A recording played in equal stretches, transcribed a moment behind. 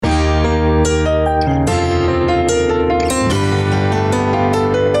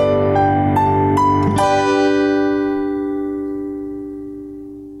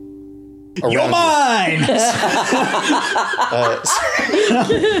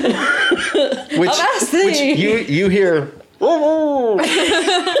which you hear.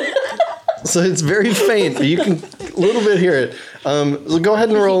 So it's very faint, but you can a little bit hear it. So go ahead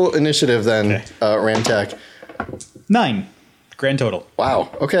and roll initiative then, Ramtack. 9 grand total. Wow.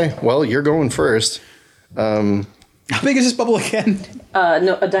 Okay. Well, you're going first. How big is this bubble again?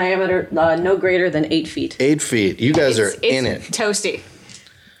 No, a diameter no greater than 8 feet. 8 feet. You guys are in it. Toasty.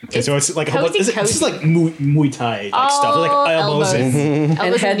 Okay, so it's like a cozy, this is like Muay Thai like stuff. They're like elbows and And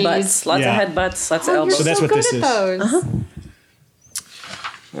Elbows and headbutts. knees. Lots Yeah. of headbutts, lots of elbows. So that's what this is. All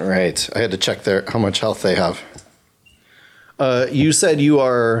right. I had to check how much health they have. You said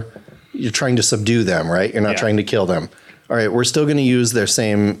you're trying to subdue them, right? You're not trying to kill them. All right. We're still going to use their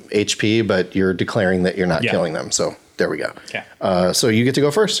same HP, but you're declaring that you're not killing them. So there we go. Okay. So you get to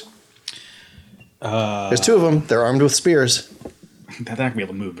go first. There's 2 of them. They're armed with spears. They're not going to be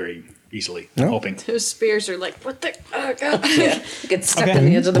able to move very easily. I'm hoping. Those spears are like, what the? Oh, God. Get stuck in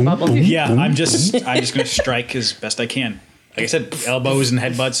the edge of the bubble. Yeah, I'm just going to strike as best I can. Like I said, elbows and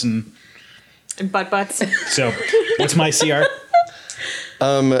headbutts and. And butt butts. So, what's my CR?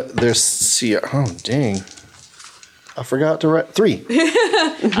 There's CR. Oh, dang. I forgot to write 3.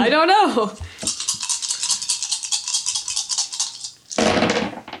 I don't know.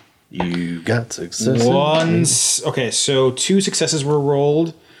 You got success. Okay, so 2 successes were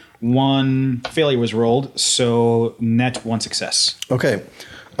rolled, 1 failure was rolled, so net 1 success. Okay.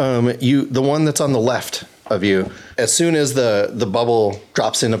 The one that's on the left of you, as soon as the bubble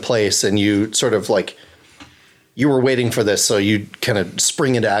drops into place and you sort of like, you were waiting for this, so you kind of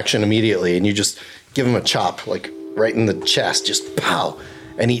spring into action immediately and you just give him a chop, like right in the chest, just pow.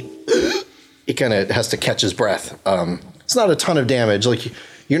 And he kind of has to catch his breath. It's not a ton of damage. Like,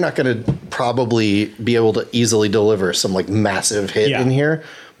 you're not going to probably be able to easily deliver some like massive hit in here,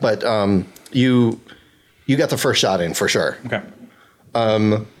 but you got the first shot in for sure. Okay.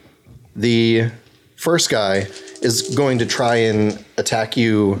 The first guy is going to try and attack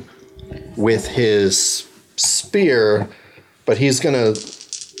you with his spear, but he's going to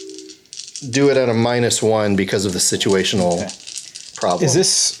do it at a -1 because of the situational problem. Is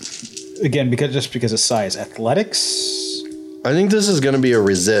this, again, because of size, athletics? I think this is going to be a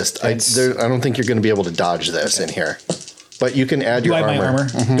resist. I don't think you're going to be able to dodge this in here. But you can add your armor. Do I have my armor?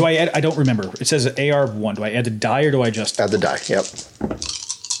 Mm-hmm. Do I add? I don't remember. It says AR 1. Do I add the die or do I just add the die? Yep.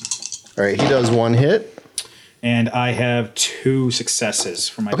 All right. He does 1 hit, and I have 2 successes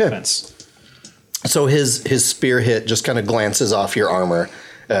for my defense. So his spear hit just kind of glances off your armor.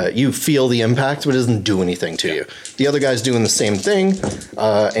 You feel the impact, but it doesn't do anything to you. The other guy's doing the same thing,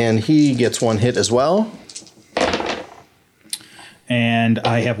 and he gets 1 hit as well. And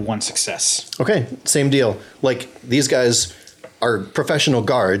I have 1 success. Okay, same deal. Like, these guys are professional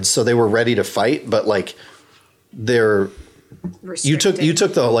guards, so they were ready to fight, but like you took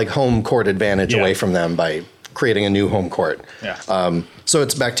the like home court advantage away from them by creating a new home court. Yeah. So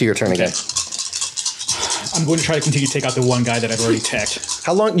it's back to your turn again. I'm going to try to continue to take out the one guy that I've already attacked.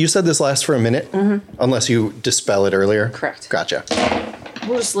 How long? You said this lasts for a minute? Unless you dispel it earlier? Correct. Gotcha.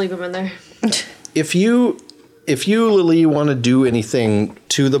 We'll just leave him in there. If you, Lily, want to do anything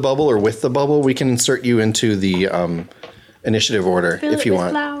to the bubble or with the bubble, we can insert you into the initiative order if you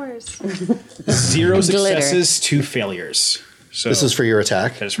want. Flowers. 0 successes, 2 failures. So This is for your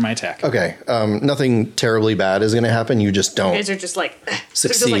attack? That is for my attack. Okay. Nothing terribly bad is going to happen. You just don't You guys are just like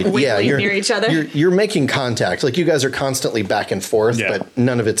succeed. wiggling near each other. You're making contact. Like, you guys are constantly back and forth, but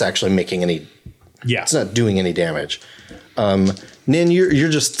none of it's actually making any. Yeah. It's not doing any damage. Nin, you're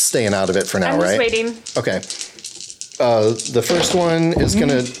just staying out of it for now, I'm right? just waiting. Okay. The first one is going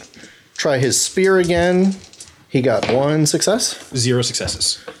to try his spear again. He got 1 success. 0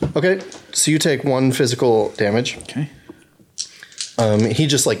 successes. Okay. So you take 1 physical damage. Okay. He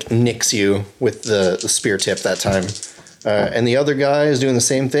just like nicks you with the spear tip that time. And the other guy is doing the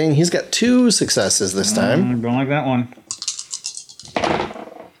same thing. He's got 2 successes this time. Don't like that one.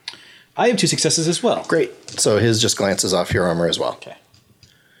 I have 2 successes as well. Great. So his just glances off your armor as well. Okay.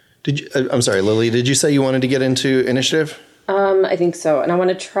 I'm sorry, Lily, did you say you wanted to get into initiative? I think so. And I want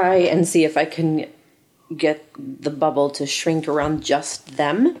to try and see if I can get the bubble to shrink around just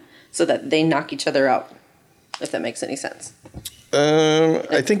them so that they knock each other out, if that makes any sense.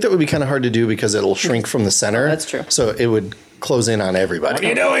 I think that would be kind of hard to do because it'll shrink from the center. That's true. So it would close in on everybody. What are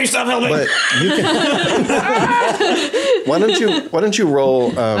you doing? Stop helping! But you can. Why don't you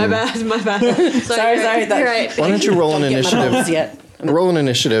roll? My bad. Sorry. You're right. Why don't you roll an Don't get my initiative? bubbles yet. Roll an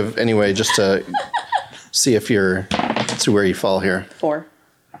initiative anyway, just to see if you're to where you fall here. 4.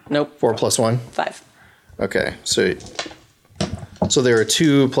 Nope. 4 + 1. 5. Okay, so there are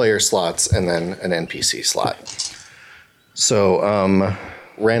 2 player slots and then an NPC slot. So,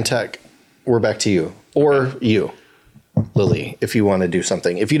 Rantak, we're back to you. Or you, Lily, if you want to do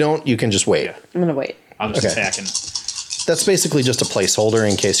something. If you don't, you can just wait. Yeah. I'm gonna wait. I'll just Okay. attack and That's basically just a placeholder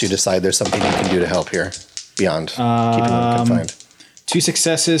in case you decide there's something you can do to help here beyond keeping them confined. 2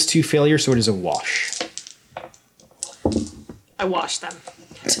 successes, 2 failures, so it is a wash. I wash them.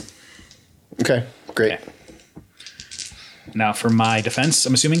 Okay, great. Okay. Now for my defense,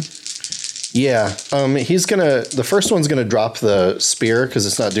 I'm assuming. Yeah, the first one's gonna drop the spear because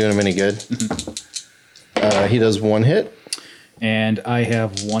it's not doing him any good. He does 1 hit. And I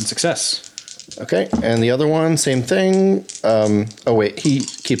have 1 success. Okay, and the other one, same thing. Oh wait, he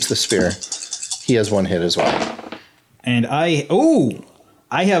keeps the spear. He has 1 hit as well. And I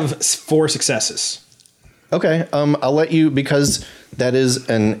have 4 successes. Okay, I'll let you, because that is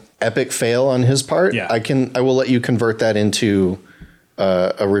an epic fail on his part. Yeah. I will let you convert that into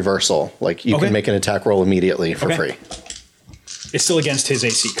a reversal. Like you Okay. can make an attack roll immediately for Okay. free. It's still against his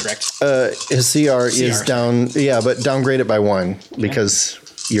AC, correct? His CR is CR. down, yeah, but downgrade it by 1 because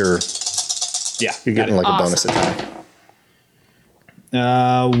you're Yeah. getting like a bonus Awesome. attack.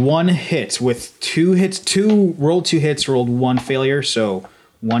 1 hit with 2 hits. 2 rolled 2 hits, rolled 1 failure, so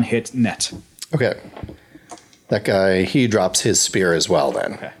 1 hit net. Okay, that guy, he drops his spear as well.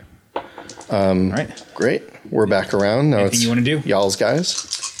 Then Okay. All right. great, we're back around now. Anything It's you wanna do? y'all's guys,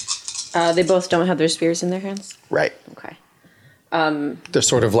 They both don't have their spears in their hands. right? Okay. They're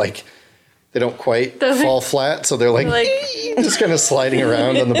sort of like they don't quite They're like- fall flat, so they're like, Like just kind of sliding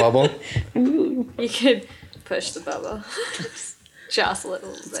around on the bubble. you could push the bubble, jostle it a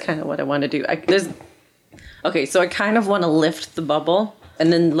little bit. Kind of what I want to do. Okay, so I kind of want to lift the bubble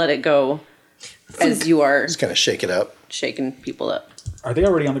and then let it go as you are Just kind of shake it up. shaking people up. Are they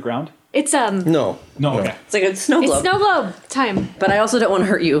already on the ground? It's No, No, okay. It's like a snow it's globe. snow globe time. But I also don't want to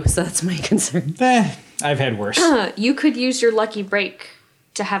hurt you, so that's my concern. I've had worse. You could use your lucky break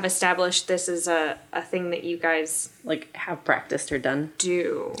to have established this is a thing that you guys Like, have practiced or done.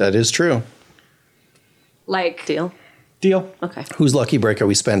 do. that is true. Like Deal? Deal. Okay. Whose lucky break are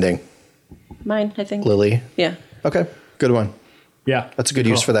we spending? Mine, I think. Lily. Yeah. Okay, good one. Yeah. That's a good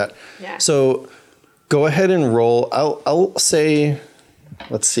use Cool. for that. Yeah. So go ahead and roll. I'll say,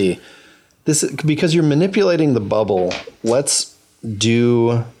 let's see. This because you're manipulating the bubble. Let's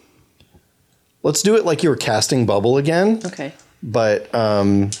do it like you were casting bubble again. Okay. But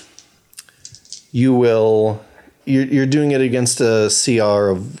you're doing it against a CR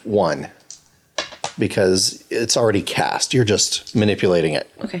of 1 because it's already cast. You're just manipulating it.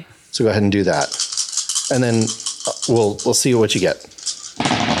 Okay. So go ahead and do that, and then we'll see what you get.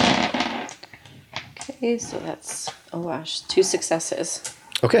 Okay, so that's a wash. 2 successes.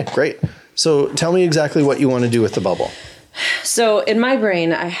 Okay, great. So tell me exactly what you want to do with the bubble. So in my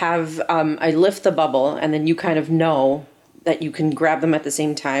brain, I have I lift the bubble, and then you kind of know that you can grab them at the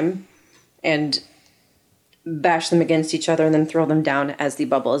same time, and bash them against each other, and then throw them down as the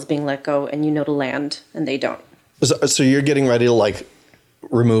bubble is being let go, and you know to land, and they don't. So you're getting ready to like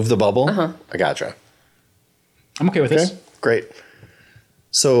remove the bubble. I gotcha. I'm okay with Okay, this. great.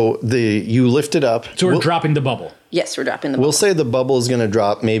 So you lift it up. So we're We'll- dropping the bubble. Yes, we're dropping the We'll bubble. say the bubble is going to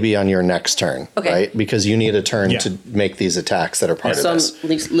drop maybe on your next turn, Okay. right? Because you need a turn Yeah. to make these attacks that are part So of I'm this. at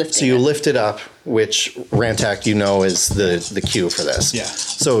least lifting So you it. lift it up, which Rantak, is the cue for this. Yeah.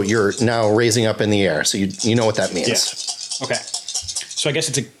 So you're now raising up in the air. So you know what that means. Yeah. Okay. So I guess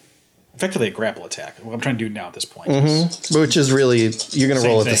it's effectively a grapple attack. What I'm trying to do now at this point. Which is really, you're going to Same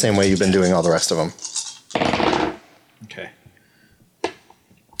roll it the thing. same way you've been doing all the rest of them. Okay.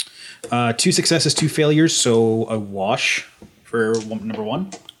 2 successes, 2 failures, so a wash for number 1.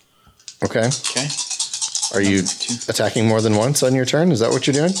 Okay. Okay. Are you attacking more than once on your turn? Is that what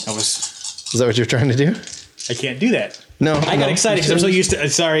you're doing? I Is that what you're trying to do? can't do that. No. I got excited because I'm so used to.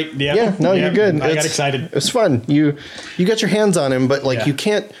 Sorry. Yeah. Yeah, no, Yeah, you're good. I got excited. It's fun. You got your hands on him, but like Yeah. you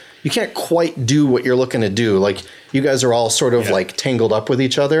can't quite do what you're looking to do. Like you guys are all sort of Yeah. like tangled up with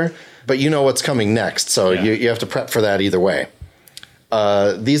each other, but you know what's coming next, so Yeah. you have to prep for that either way.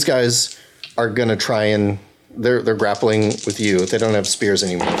 These guys are gonna try and they're grappling with you. They don't have spears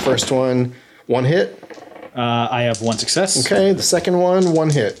anymore. First one hit. I have 1 success. Okay. The second one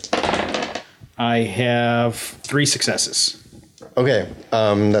hit. I have 3 successes. Okay.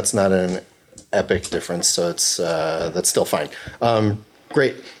 That's not an epic difference, so it's that's still fine.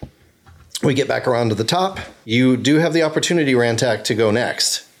 Great. We get back around to the top. You do have the opportunity, Rantak, to go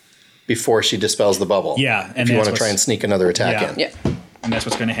next before she dispels the bubble. Yeah, and if you that's want to try what's- and sneak another attack Yeah. in. Yeah. And that's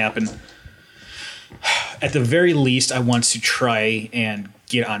what's going to happen. At the very least, I want to try and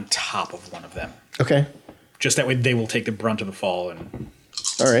get on top of one of them. Okay. Just that way they will take the brunt of the fall and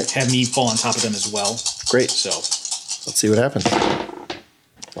All right. have me fall on top of them as well. Great. So Let's see what happens.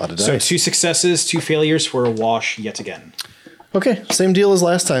 A lot of dice. So 2 successes, 2 failures for a wash yet again. Okay, same deal as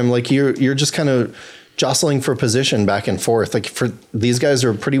last time. Like you're just kind of jostling for position back and forth. Like for these guys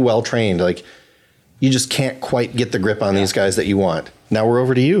are pretty well trained. Like you just can't quite get the grip on these guys that you want. Now we're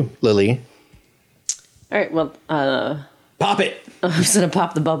over to you, Lily. All right. Well, Pop it. I'm just gonna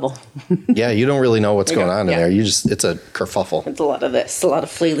pop the bubble. Yeah, you don't really know what's There you going go. on in Yeah. there. It's a kerfuffle. It's a lot of this. A lot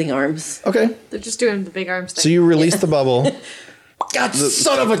of flailing arms. Okay, They're just doing the big arms thing. so you release the bubble. God,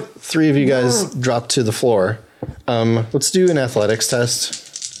 son of a. 3 of you guys drop to the floor. Let's do an athletics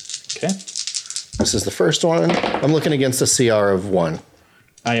test. Okay. This is the first one. I'm looking against a CR of 1.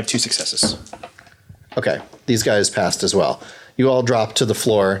 I have 2 successes. Okay, these guys passed as well. You all drop to the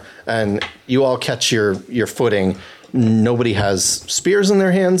floor, and you all catch your footing. Nobody has spears in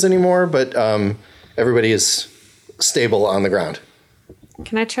their hands anymore, but everybody is stable on the ground.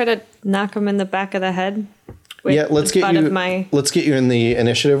 Can I try to knock him in the back of the head? Yeah, let's get you. Of my... Let's get you in the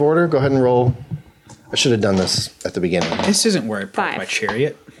initiative order. Go ahead and roll. I should have done this at the beginning. This isn't where I parked 5. my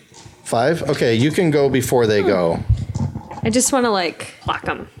chariot. 5. Okay, you can go before they go. I just want to like clock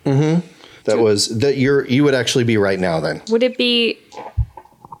him. That was that. You would actually be right now then. Would it be?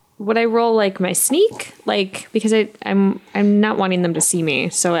 Would I roll like my sneak? Like because I'm not wanting them to see me,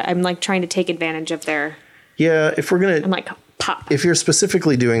 so I'm like trying to take advantage of their. Yeah, if we're gonna. I'm like pop. If you're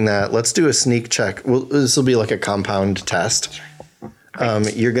specifically doing that, let's do a sneak check. Well, this will be like a compound test.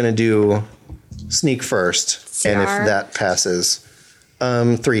 You're going to do sneak first, and if CR. that passes,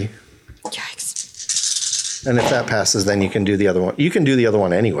 3. Yikes. And if that passes, then you can do the other one. You can do the other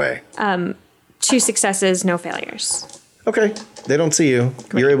one anyway. 2 successes, no failures. Okay, they don't see you.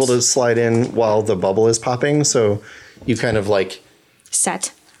 You're able to slide in while the bubble is popping, so you kind of like,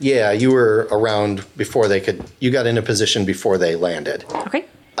 Set. yeah, you were around before they could. You got into position before they landed. Okay.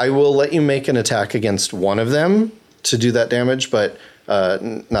 I will let you make an attack against one of them to do that damage, but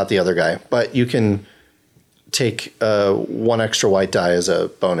not the other guy. But you can take 1 extra white die as a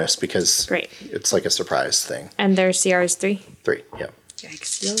bonus because Great. it's like a surprise thing. And their CR is 3. 3, yeah.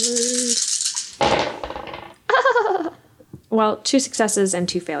 Yikes. Well, 2 successes and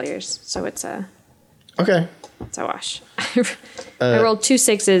 2 failures, so it's a Okay. wash. I rolled 2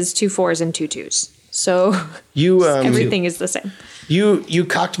 6s, 2 4s, and 2 2s. So You everything is the same. you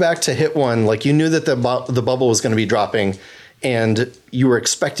cocked back to hit one, like you knew that the bubble was going to be dropping, and you were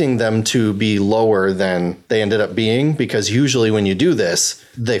expecting them to be lower than they ended up being because usually when you do this,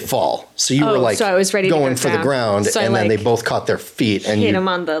 they fall. So you were like so I was ready to going go for the down. ground, So I, and then they like, both caught their feet, and Hit him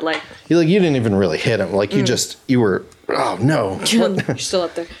on the like. you didn't even really hit him. Like you were. Oh no! You're still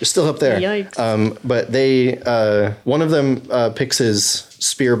up there. You're still up there. Yikes. But they, one of them picks his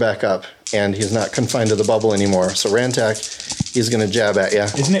spear back up, and he's not confined to the bubble anymore. So Rantak, he's going to jab at you.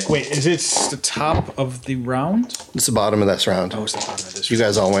 Isn't it? Wait, is it the top of the round? It's the bottom of this round. Oh, it's the bottom of this. You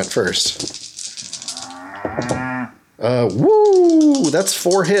guys all went first. Woo! That's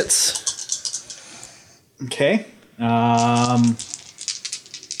 4 hits. Okay.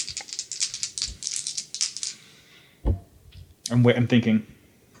 I'm thinking.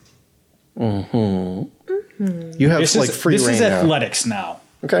 You have This like is free this reign is now. athletics now.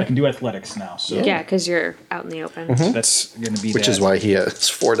 Okay. I can do athletics now. So Yeah, because you're out in the open. that's going to be Which that. is why he has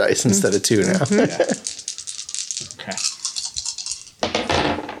 4 dice instead of 2 now. Okay.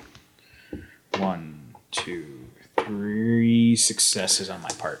 1, 2, 3 successes on my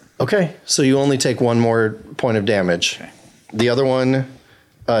part. Okay, so you only take 1 more point of damage. Okay. The other one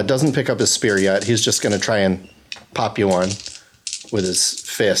doesn't pick up his spear yet. He's just going to try and pop you one with his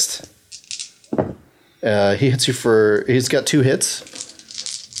fist. He hits you for. He's got 2 hits.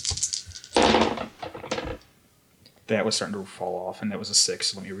 That was starting to fall off, and that was a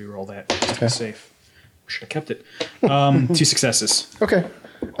 6. Let me re-roll that just to be safe. Should have kept it. 2 successes. Okay.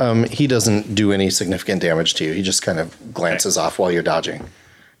 He doesn't do any significant damage to you. He just kind of glances off while you're dodging.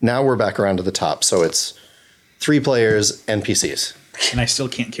 Now we're back around to the top, so it's 3 players, NPCs. And I still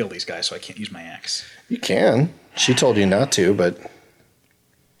can't kill these guys, so I can't use my axe. You can. She told you not to, but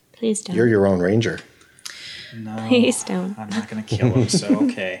Please don't. you're your own ranger. No, Please don't. I'm not going to kill him, so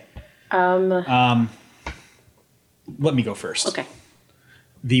okay. Let me go first. Okay.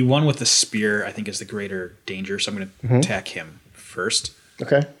 The one with the spear, I think, is the greater danger, so I'm going to attack him first.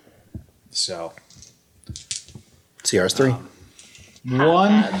 Okay. So, CR's 3.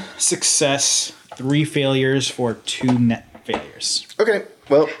 1 success, 3 failures for 2 net failures. Okay.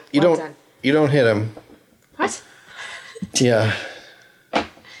 Well, you Well don't done. you don't hit him. What? Yeah.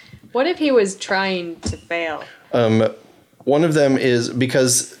 What if he was trying to fail? One of them is,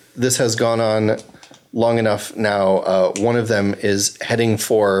 because this has gone on long enough now, one of them is heading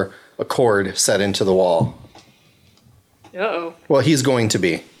for a cord set into the wall. Uh-oh. Well, he's going to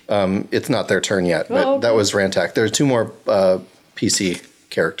be. It's not their turn yet, but Oh, okay. that was Rantak. There's 2 more PC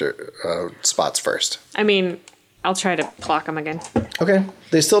character spots first. I mean, I'll try to clock him again. Okay.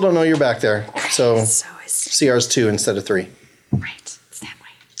 They still don't know you're back there. So So is CR's 2 instead of 3. right. It's that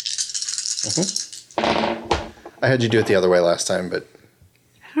way. I had you do it the other way last time, but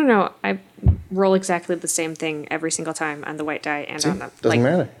I don't know. I roll exactly the same thing every single time on the white die and on the doesn't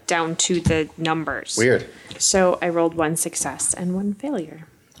matter. down to the numbers. weird. So I rolled 1 success and 1 failure.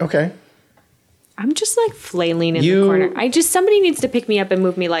 Okay. I'm just like flailing in You- the corner. Somebody needs to pick me up and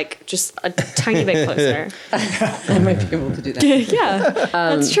move me like just a tiny bit closer. I might be able to do that. Yeah,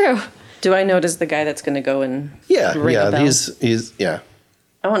 that's true. Do I notice the guy that's going to go and Yeah, ring a yeah. bell? He's yeah.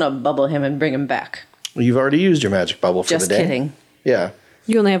 I want to bubble him and bring him back. Well, you've already used your magic bubble for Just the day. kidding. Yeah.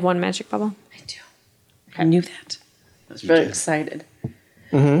 You only have 1 magic bubble. I do. I knew that. I was very excited.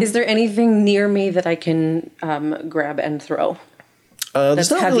 Mm-hmm. Is there anything near me that I can grab and throw There's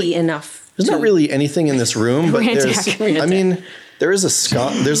that's not heavy really, enough? there's not really anything in this room, but there's. Rantak. I mean, there is a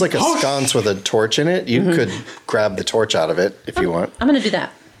sconce. There's like a sconce with a torch in it. You could grab the torch out of it if you want. I'm going to do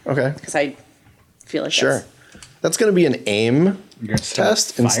that Okay. because I feel like Sure. That's going to be an aim You're gonna start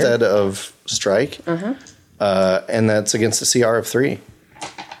test fire? instead of strike. And that's against a CR of 3.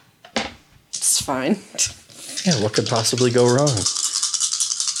 it's fine. Yeah, what could possibly go wrong?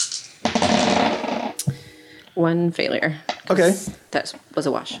 1 failure. Okay. That was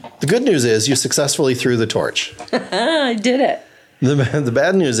a wash. The good news is you successfully threw the torch. I did it. The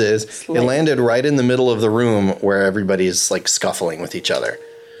bad news is it Slick. landed right in the middle of the room where everybody's like scuffling with each other.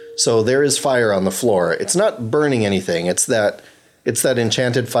 So there is fire on the floor. It's not burning anything. It's that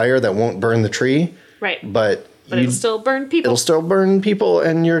enchanted fire that won't burn the tree, Right. but It'll still burn people. it'll still burn people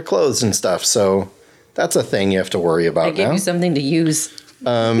and your clothes and stuff. So that's a thing you have to worry about I gave now. you something to use.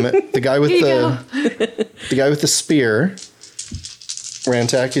 The guy with the guy with the spear,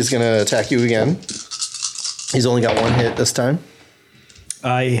 Rantak, is going to attack you again. He's only got 1 hit this time.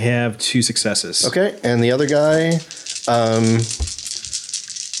 I have 2 successes. Okay, and the other guy,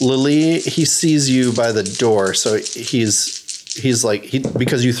 Lily, he sees you by the door, so he's like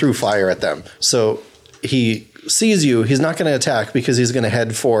because you threw fire at them. So he sees you. He's not going to attack because he's going to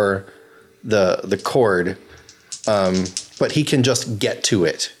head for the cord, but he can just get to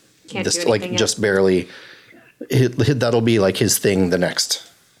it. Can't do anything just barely. That'll be like his thing the next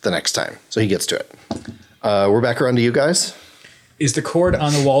time. So he gets to it. We're back around to you guys. Is the cord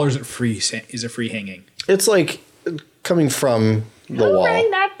on the wall or is it free? Is it free hanging? It's like coming from the wall. Ring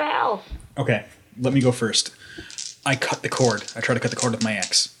that bell. Okay, let me go first. I cut the cord. I try to cut the cord with my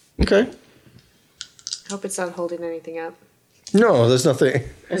axe. Okay. Hope it's not holding anything up. No, there's nothing.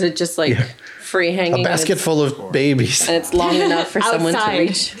 Is it just like free hanging? A and basket it's- full of babies. And it's long enough for someone to Outside.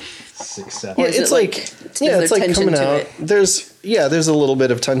 reach. 6, 7. Yeah, is it's it like, is yeah, there it's like tension coming to out. it? There's a little bit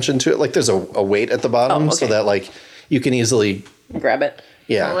of tension to it. Like there's a weight at the bottom, Oh, so okay. that like you can easily, Grab it.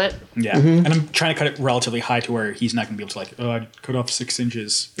 Pull yeah, it. Yeah, and I'm trying to cut it relatively high to where he's not going to be able to I cut off 6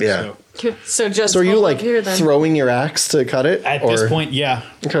 inches. Yeah. So just So are you hold like up here then. throwing your axe to cut it? At or, this point, yeah,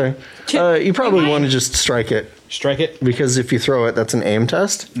 okay. You probably want to just strike it strike it. because if you throw it, that's an aim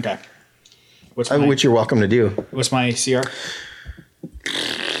test, Okay. What's my which you're welcome to do. what's my CR?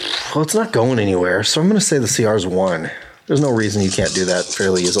 Well, it's not going anywhere, so I'm going to say the CR's 1. There's no reason you can't do that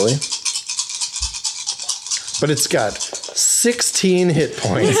fairly easily. But it's got 16 hit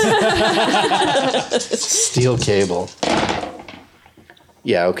points. Steel cable.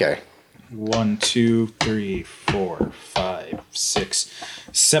 Yeah, okay. 1, 2, 3, 4, 5, 6,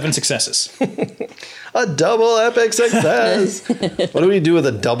 7 successes. A double epic success. What do we do with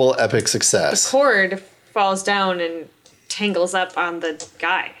a double epic success? Cord falls down and tangles up on the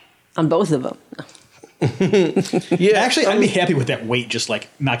guy. On both of them. Yeah, Actually, I'd be happy with that weight, just like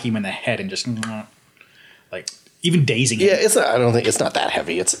knocking him in the head and just like even dazing him. yeah. It's not. I don't think it's not that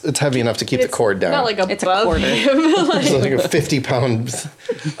heavy. It's heavy enough to keep the cord down. Not like It's a above quarter. him. It's like a 50-pound.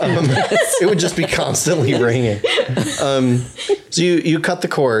 It would just be constantly ringing. So you cut the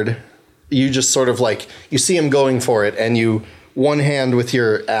cord. You just sort of like you see him going for it, and you one hand with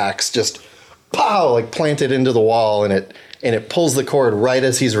your axe just pow like plant it into the wall, and it pulls the cord right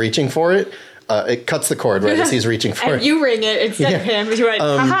as he's reaching for it. It cuts the cord right as he's reaching for And it. you ring it instead of him. You went,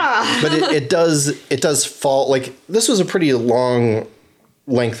 haha. But it does fall like this was a pretty long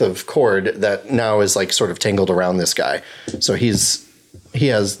length of cord that now is like sort of tangled around this guy. So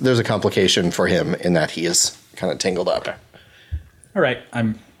there's a complication for him in that he is kind of tangled up. All right,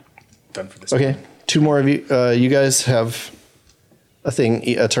 I'm done for this. Okay, 2 more of you. You guys have a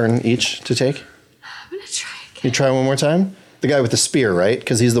turn each to take. I'm going to try again. You try one more time. The guy with the spear, right?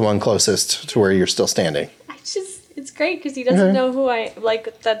 Because he's the one closest to where you're still standing. It's great because he doesn't know who I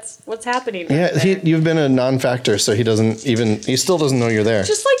like. That's what's happening. right Yeah, there. you've been a non-factor, so he still doesn't know you're there.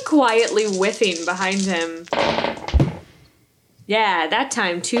 Just like quietly whiffing behind him. Yeah, that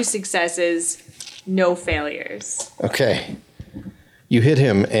time 2 successes, no failures. Okay. You hit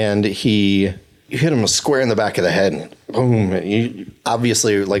him, and you hit him square in the back of the head. Boom. You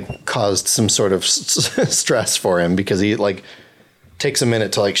obviously like caused some sort of stress for him because he like takes a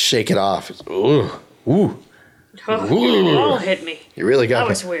minute to like shake it off. Ooh. Ooh. Oh, the wall hit me. You really got That me.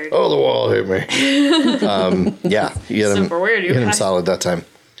 was weird. Oh, the wall hit me. Yeah. You hit him, Super weird. you hit him solid that time.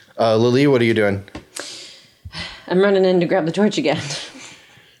 Lily, what are you doing? I'm running in to grab the torch again.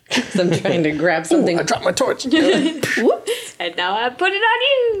 'Cause I'm trying to grab something. I dropped my torch. Whoops. And now I put it on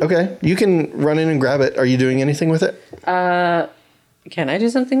you. Okay. You can run in and grab it. Are you doing anything with it? Can I do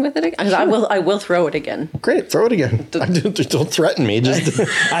something with it again? I will throw it again. Great. Throw it again. Don't threaten me. Just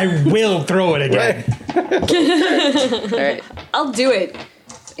I will throw it again. All right. I'll do it.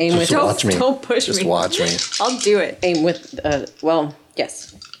 Aim with Just watch me. Don't push Just me. watch me. I'll do it. aim with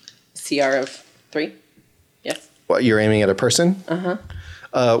yes. CR of 3. Yes. What, you're aiming at a person?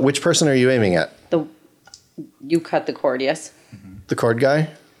 Uh-huh. Which person are you aiming at? You cut the cord, yes. The cord guy?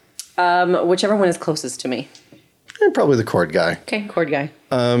 Whichever one is closest to me. Probably the cord guy. Okay, cord guy.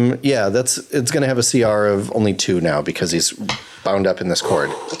 Yeah, it's going to have a CR of only 2 now because he's bound up in this cord.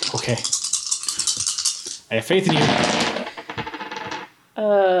 Okay. I have faith in you.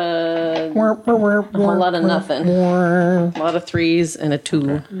 A whole lot of nothing. A lot of 3s and a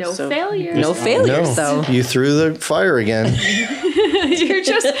 2. No so- failures. No failures, No, though. you threw the fire again. You're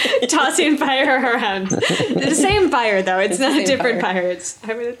just tossing fire around. The same fire, though. It's not a same different fire. fire. It's I'm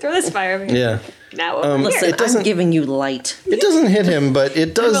going to throw this fire over here. Yeah. Now over here. Listen, It doesn't- I'm giving you light. It doesn't hit him, but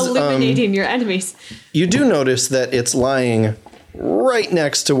it I'm does. illuminating your enemies. You do notice that it's lying right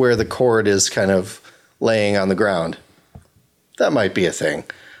next to where the cord is kind of laying on the ground. That might be a thing.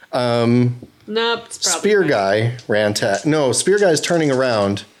 Nope. It's probably Spear fine. guy ran no, Spear guy's turning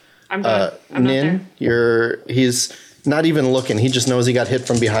around. I'm done. I'm not Nin, there. he's not even looking. He just knows he got hit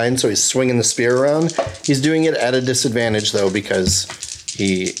from behind, so he's swinging the spear around. He's doing it at a disadvantage, though, because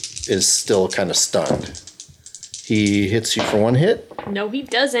he is still kind of stunned. He hits you for 1 hit. No, he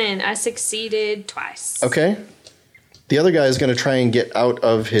doesn't. I succeeded twice. Okay. The other guy is going to try and get out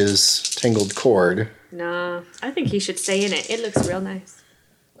of his tangled cord. Nah, I think he should stay in it. It looks real nice.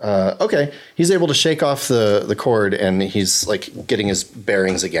 Okay. He's able to shake off the cord, and he's like getting his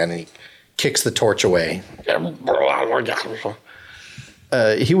bearings again, and he kicks the torch away.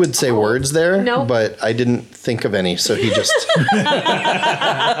 He would say words there, No. but I didn't think of any, so he just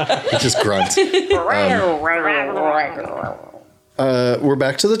he just grunts. We're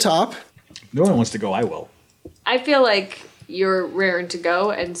back to the top. No one wants to go. I will. I feel like you're raring to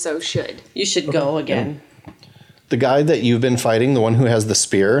go, and so should. You should go again. The guy that you've been fighting, the one who has the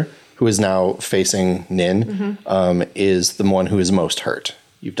spear, who is now facing Nin, is the one who is most hurt.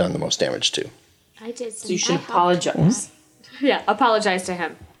 You've done the most damage to. I did. So you should apologize. Yeah, apologize to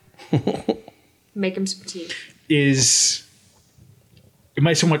him. Make him some tea. Am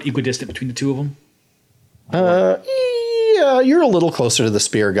I somewhat equidistant between the two of them? Yeah, you're a little closer to the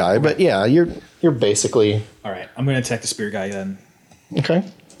spear guy, but yeah, you're basically All right. I'm going to attack the spear guy then. okay.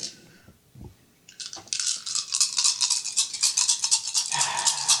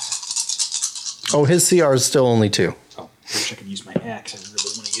 Oh, his CR is still only 2. Oh, I wish I could use my axe. I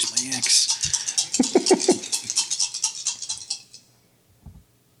really want to use my axe.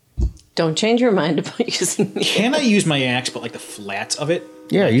 Don't change your mind about using the Can I use my axe, but like the flats of it?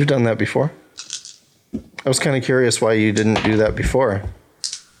 Yeah, you've done that before. I was kind of curious why you didn't do that before.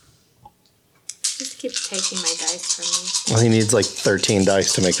 Just keep taking my dice from me. Well, he needs like 13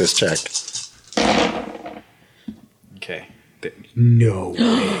 dice to make this check. Okay. No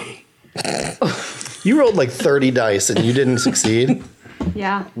way. You rolled like 30 dice and you didn't succeed.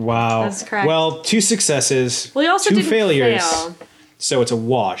 Yeah. Wow. That's correct. Well, 2 successes. Well, you also 2 didn't failures. fail. So it's a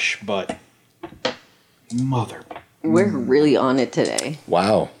wash, but mother. We're really on it today.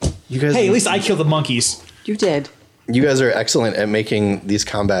 Wow. You guys Hey, at least I killed the monkeys. You did. You guys are excellent at making these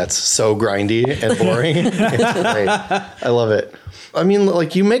combats so grindy and boring. It's great. I love it. I mean,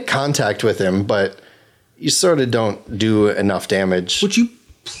 like, you make contact with him, but you sort of don't do enough damage. Would you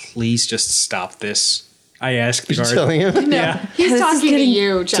please just stop this? I asked the You're guard. telling him? Yeah. He's talking to getting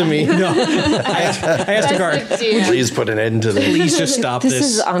you, To me? No. I asked the guard. Please put an end to this. Please just stop This this.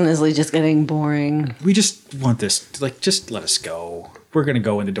 is honestly just getting boring. We just want this. Like, just let us go. We're gonna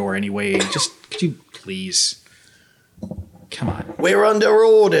go in the door anyway. Just could you please? Come on. We're under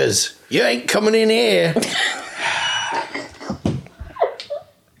orders. You ain't coming in here.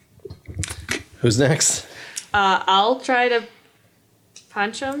 Who's next? I'll try to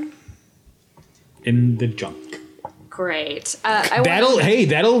punch him. In the junk. Great.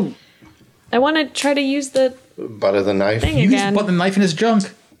 That'll. I want to try to use the Butt of the knife. thing Use again. put the knife in his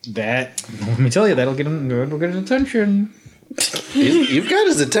junk. Let me tell you, that'll get his attention. You've got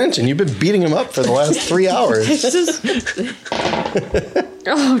his attention. You've been beating him up for the last 3 hours.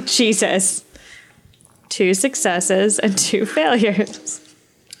 Oh, Jesus. 2 successes and 2 failures.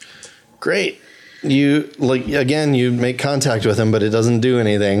 Great. You you make contact with him, but it doesn't do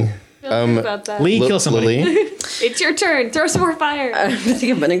anything. Don't worry about that. Lee, kill somebody. Lily? It's your turn. Throw some more fire. I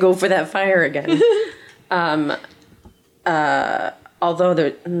think I'm gonna go for that fire again.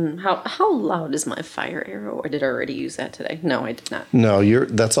 Although how loud is my fire arrow? Or did I already use that today? No, I did not. No,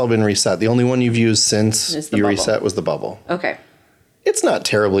 that's all been reset. The only one you've used since Is the you bubble. reset was the bubble. Okay. It's not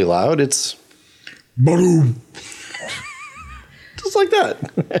terribly loud. It's Boom. just like that.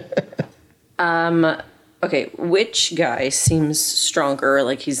 Okay, which guy seems stronger?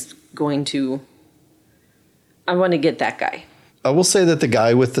 Like he's going to. I want to get that guy. I will say that the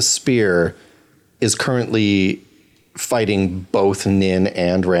guy with the spear is currently fighting both Nin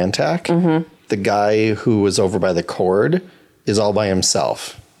and Rantak. Mm-hmm. The guy who was over by the cord is all by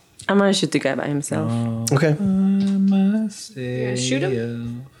himself. I'm gonna shoot the guy by himself Okay. Shoot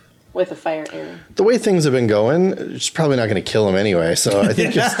him? with a fire arrow. The way things have been going, it's probably not going to kill him anyway. So I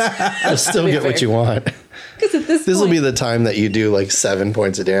think you'll still get what you want. Because at this This will point, be the time that you do like 7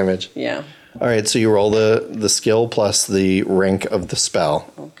 points of damage. yeah. All right, so you roll the skill plus the rank of the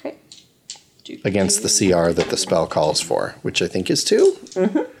spell Okay. against the CR that the spell calls for, which I think is 2.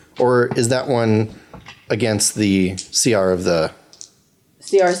 Mm-hmm. Or is that one against the CR of the...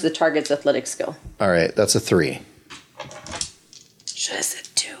 CR is the target's athletic skill. All right, that's a 3. Should have said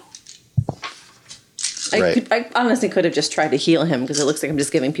 2. Right. I honestly could have just tried to heal him because it looks like I'm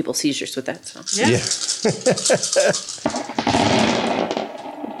just giving people seizures with that. So. Yeah.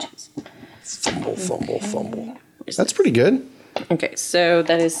 Fumble. That's pretty good. Okay, so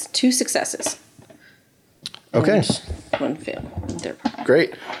that is 2 successes. Okay. And 1 fail. There.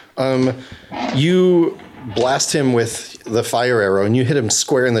 Great. You blast him with the fire arrow and you hit him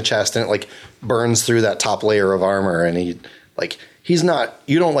square in the chest and it like burns through that top layer of armor and he's not,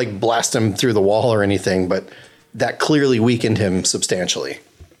 you don't like blast him through the wall or anything, but that clearly weakened him substantially.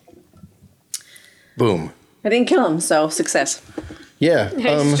 Boom. I didn't kill him, so success. Yeah.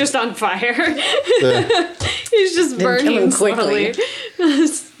 He's just on fire. He's just kill him burning quickly.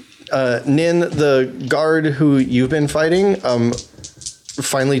 slowly. Nin, the guard who you've been fighting,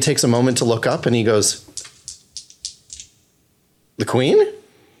 finally takes a moment to look up and he goes, "The queen?"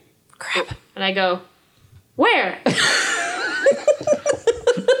 Crap. And I go, where?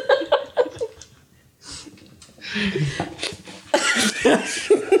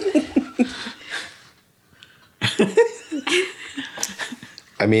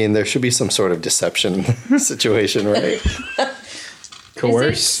 I mean, there should be some sort of deception situation, right? Is it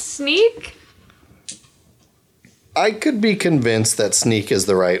Coerce. sneak? I could be convinced that sneak is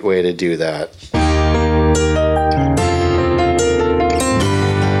the right way to do that.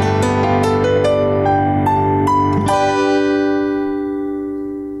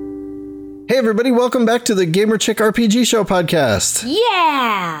 Hey everybody, welcome back to the Gamer Chick RPG Show podcast.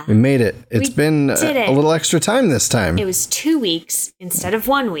 Yeah! We made it. It's We been did it. a little extra time this time. It was 2 weeks instead of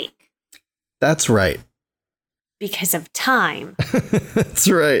 1 week That's right. because of time. That's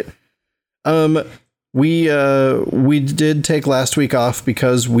right. We did take last week off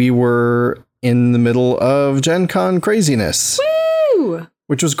because we were in the middle of Gen Con craziness. Woo!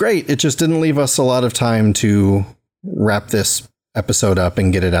 Which was great. It just didn't leave us a lot of time to wrap this episode up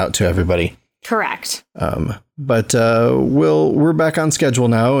and get it out to everybody. Correct. But we're back on schedule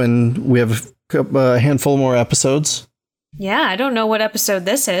now, and we have a handful more episodes. Yeah, I don't know what episode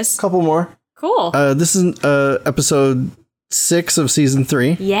this is. Couple more. Cool. This is episode 6 of season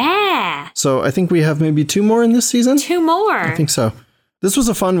 3. Yeah! So I think we have maybe 2 more in this season. 2 more. I think so. This was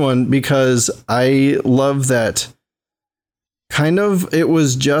a fun one because I love that it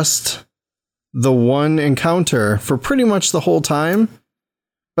was just the one encounter for pretty much the whole time,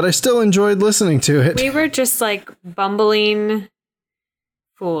 but I still enjoyed listening to it. We were just like bumbling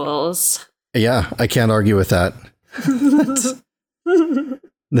fools. Yeah, I can't argue with that.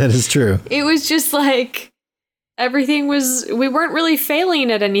 That is true. It was just like everything was, we weren't really failing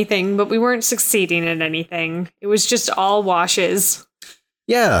at anything, but we weren't succeeding at anything. It was just all washes.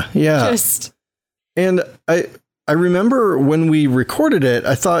 Yeah. Just And I remember when we recorded it,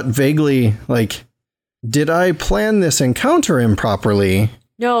 I thought vaguely, like, did I plan this encounter improperly?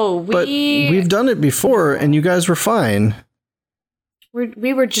 no, But we've done it before and you guys were fine.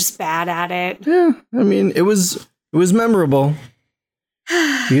 We were just bad at it. Yeah, I mean, it was memorable.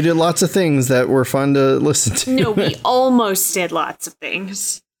 You did lots of things that were fun to listen to. No, we almost did lots of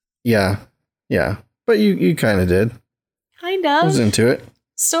things. Yeah. But you kind of did. Kind I was of. into it.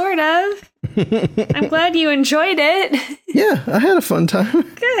 Sort of. I'm glad you enjoyed it. Yeah, I had a fun time.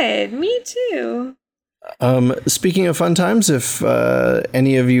 Good. Me too. Speaking of fun times, if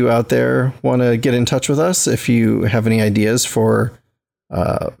any of you out there want to get in touch with us, if you have any ideas for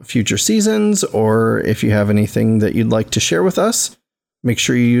future seasons, or if you have anything that you'd like to share with us, make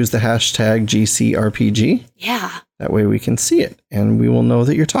sure you use the hashtag GCRPG. Yeah. That way we can see it and we will know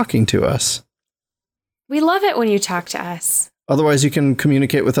that you're talking to us. We love it when you talk to us. Otherwise, you can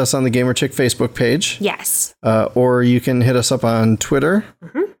communicate with us on the Gamer Chick Facebook page. Yes. Or you can hit us up on Twitter.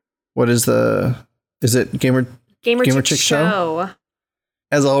 Mm-hmm. What is is it Gamer Chick Show?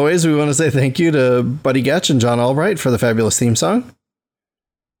 As always, we want to say thank you to Buddy Getch and John Albright for the fabulous theme song.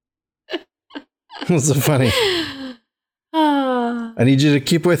 It's so funny. I need you to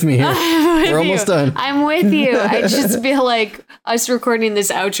keep with me here. We're almost done. I'm with you. I just feel like us recording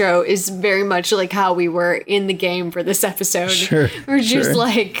this outro is very much like how we were in the game for this episode. Sure. We're just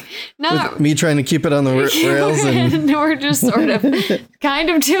like, not With me trying to keep it on the rails. and we're just sort of kind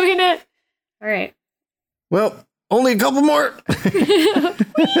of doing it. All right. Well, only a couple more.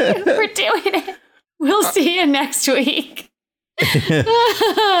 We're doing it. We'll see you next week.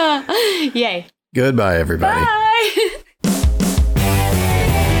 Yay. Goodbye, everybody. Bye.